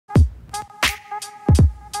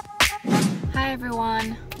Hi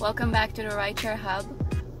everyone, welcome back to the Rideshare Hub.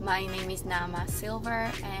 My name is Nama Silver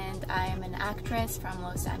and I am an actress from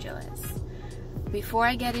Los Angeles. Before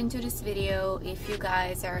I get into this video, if you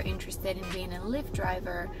guys are interested in being a Lyft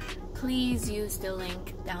driver, please use the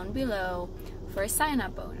link down below for a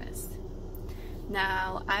sign-up bonus.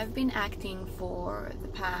 Now, I've been acting for the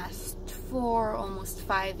past almost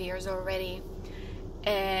 5 years already,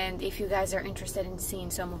 and if you guys are interested in seeing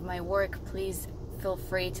some of my work, please feel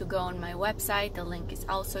free to go on my website. The link is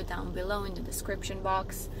also down below in the description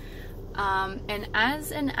box. And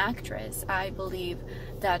as an actress, I believe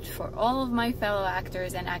that for all of my fellow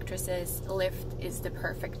actors and actresses, Lyft is the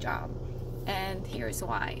perfect job. And here's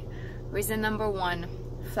why. Reason number one,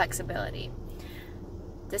 flexibility.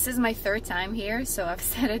 This is my third time here, so I've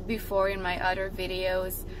said it before in my other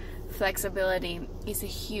videos. Flexibility is a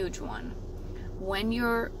huge one. When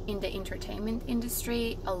you're in the entertainment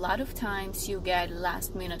industry, a lot of times you get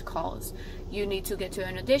last minute calls. You need to get to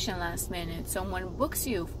an audition last minute, someone books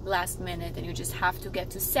you last minute and you just have to get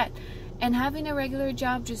to set. And having a regular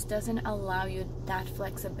job just doesn't allow you that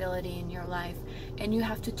flexibility in your life, and you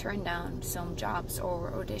have to turn down some jobs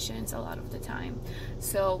or auditions a lot of the time.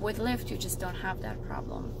 So with Lyft, you just don't have that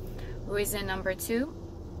problem. Reason number two,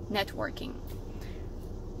 networking.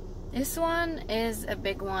 This one is a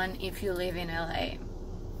big one if you live in LA.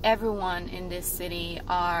 Everyone in this city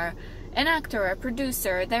are an actor, a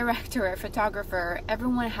producer, a director, a photographer.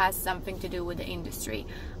 Everyone has something to do with the industry.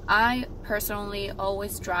 I personally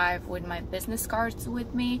always drive with my business cards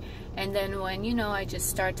with me, and then when I just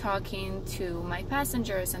start talking to my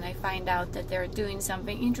passengers and I find out that they're doing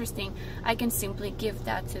something interesting, I can simply give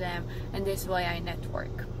that to them, and this way I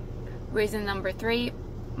network. Reason number three,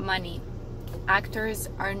 money. Actors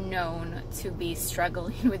are known to be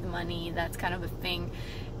struggling with money. That's kind of a thing,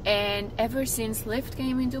 and ever since Lyft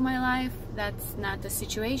came into my life, that's not the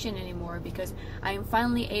situation anymore, because I am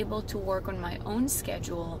finally able to work on my own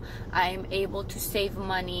schedule. I am able to save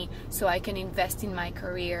money so I can invest in my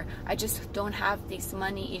career. I just don't have these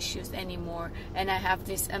money issues anymore, and I have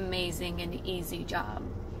this amazing and easy job.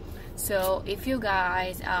 So if you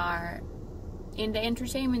guys are in the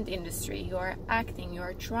entertainment industry, you're acting,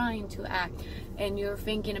 you're trying to act, and you're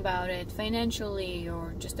thinking about it financially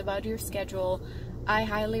or just about your schedule, I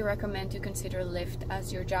highly recommend to consider Lyft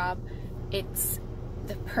as your job. It's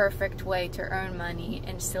the perfect way to earn money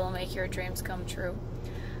and still make your dreams come true.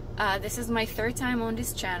 This is my third time on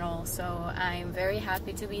this channel, so I'm very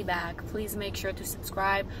happy to be back. Please make sure to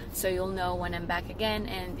subscribe so you'll know when I'm back again,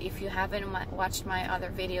 and if you haven't watched my other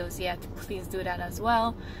videos yet, please do that as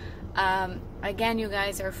well. Again, you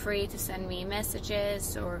guys are free to send me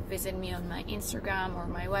messages or visit me on my Instagram or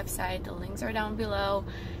my website. The links are down below.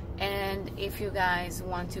 And if you guys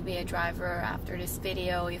want to be a driver after this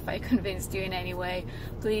video, if I convinced you in any way,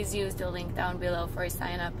 please use the link down below for a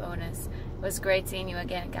sign-up bonus. It was great seeing you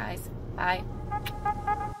again, guys. Bye.